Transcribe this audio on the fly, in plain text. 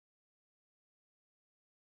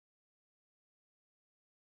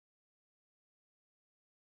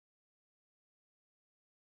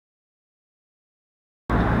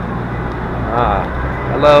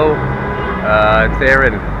Hello, it's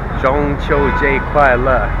Aaron. 中秋节快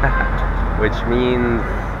乐 which means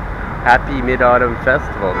Happy Mid-Autumn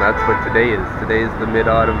Festival, and that's what today is. Today is the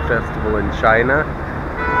Mid-Autumn Festival in China,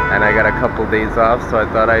 and I got a couple days off, so I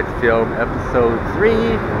thought I'd film episode 3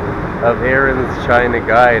 of Aaron's China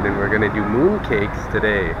Guide, and we're going to do mooncakes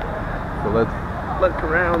today. So let's look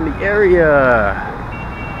around the area,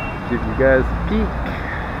 give you guys a peek.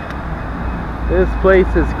 This place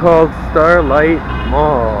is called Starlight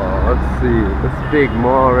Mall. Let's see, this big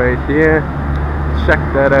mall right here. Check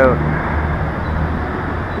that out.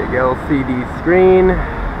 Big LCD screen.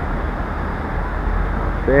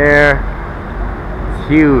 There. It's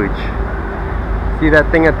huge. See that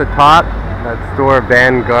thing at the top? That store,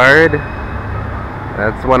 Vanguard.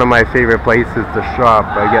 That's one of my favorite places to shop.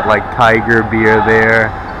 I get like Tiger beer there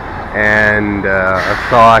and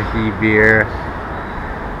Asahi beer.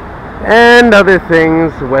 And other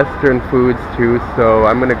things, Western foods too. So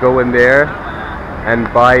I'm gonna go in there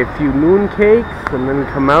and buy a few mooncakes and then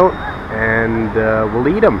come out and we'll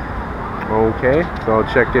eat them. Okay, so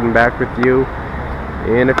I'll check in back with you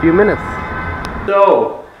in a few minutes.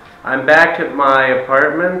 So I'm back at my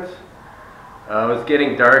apartment. It was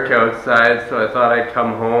getting dark outside, so I thought I'd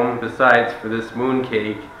come home. Besides, for this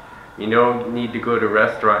mooncake, you don't need to go to a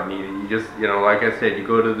restaurant and eat it. You just, like I said, you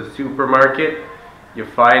go to the supermarket, you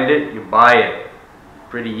find it, you buy it.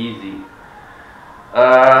 Pretty easy.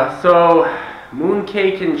 So,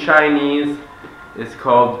 mooncake in Chinese is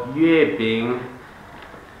called Yue Bing.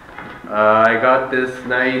 I got this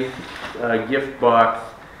nice gift box,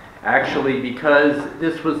 actually, because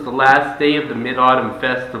this was the last day of the Mid-Autumn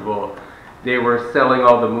Festival. They were selling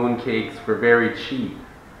all the mooncakes for very cheap.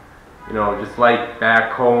 Just like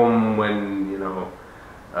back home when,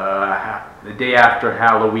 the day after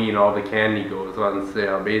Halloween, all the candy goes on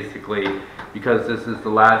sale. Basically, because this is the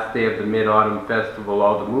last day of the Mid-Autumn Festival,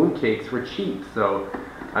 all the mooncakes were cheap. So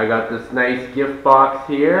I got this nice gift box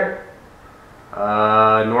here.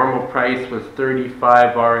 Normal price was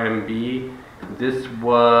 35 RMB. This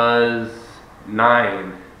was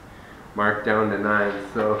 9, marked down to 9.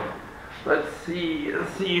 So let's see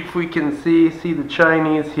if we can see the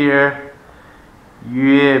Chinese here.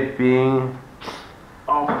 Yue Bing.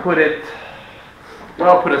 I'll put a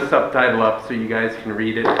subtitle up so you guys can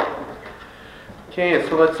read it. Okay,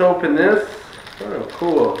 so let's open this. Oh,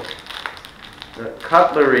 cool.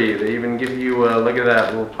 Cutlery. They even give you look at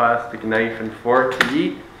that little plastic knife and fork to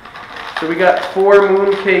eat. So we got 4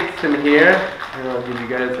 mooncakes in here, and I'll give you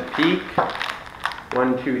guys a peek.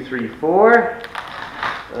 1, 2, 3, 4.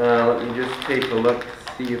 Let me just take a look to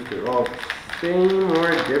see if they're all the same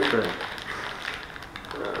or different.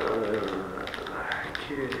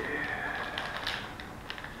 Okay.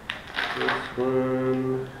 This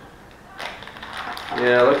one.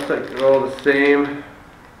 Yeah, looks like they're all the same.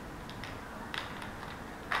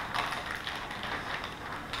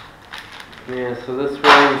 Yeah, so this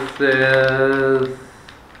one says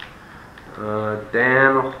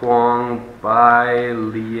Dan Huang Bai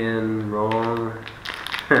Lian Rong,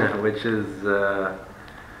 which is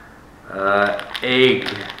egg,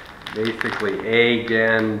 basically egg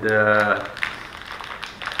and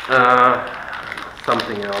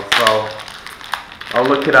something else. I'll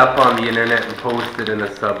look it up on the internet and post it in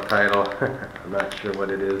a subtitle. I'm not sure what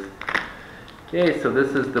it is. Okay, so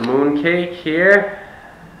this is the mooncake here.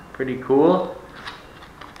 Pretty cool.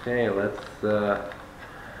 Okay, let's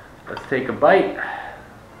take a bite.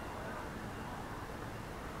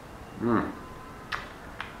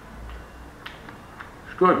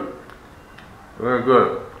 It's good. Very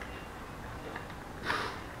good.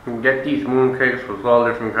 You can get these mooncakes with all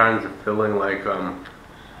different kinds of filling, like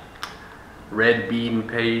red bean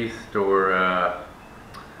paste, or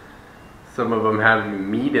some of them have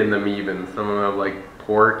meat in them even. Some of them have like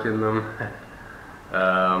pork in them.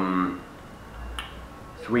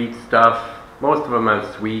 Sweet stuff. Most of them have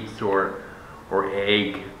sweets or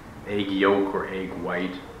egg yolk or egg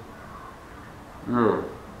white.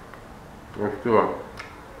 Let's do it.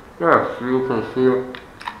 Yeah, so you can see it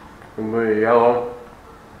in the yellow.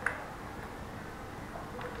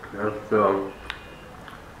 That's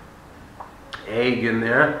egg in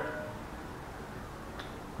there.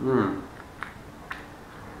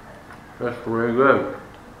 That's really good.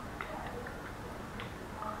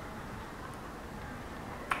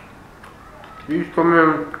 These come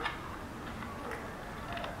in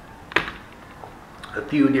a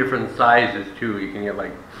few different sizes too. You can get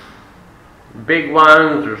like big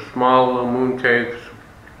ones or small little mooncakes.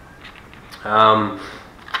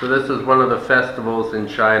 So this is one of the festivals in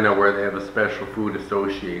China where they have a special food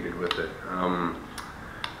associated with it.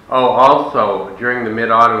 Oh, also, during the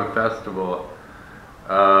Mid-Autumn Festival,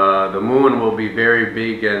 the moon will be very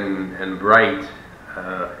big and bright,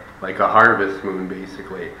 like a harvest moon,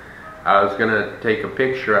 basically. I was gonna take a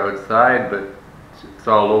picture outside, but it's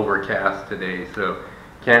all overcast today, so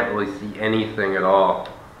can't really see anything at all.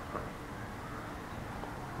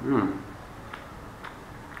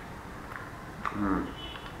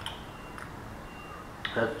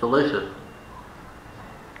 That's delicious.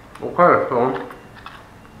 Okay, so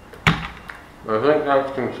I think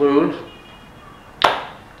that concludes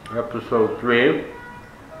episode 3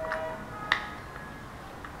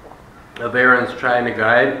 of Aaron's Trying to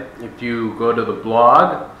Guide. If you go to the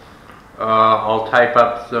blog, I'll type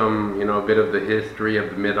up some, a bit of the history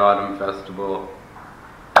of the Mid-Autumn Festival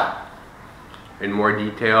in more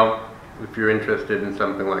detail if you're interested in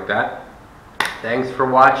something like that. Thanks for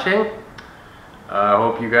watching. I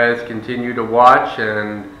hope you guys continue to watch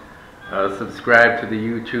and subscribe to the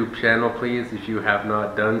YouTube channel, please, if you have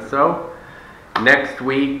not done so. Next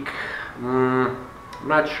week, I'm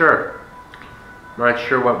not sure. Not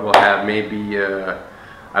sure what we'll have. Maybe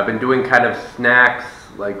I've been doing kind of snacks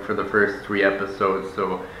like for the first 3 episodes,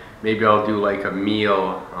 so maybe I'll do like a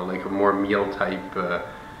meal, like a more meal type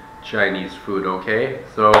Chinese food. Okay,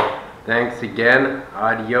 so thanks again.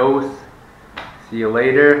 Adios. See you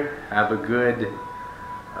later. Have a good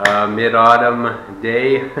mid-autumn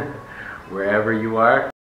day wherever you are.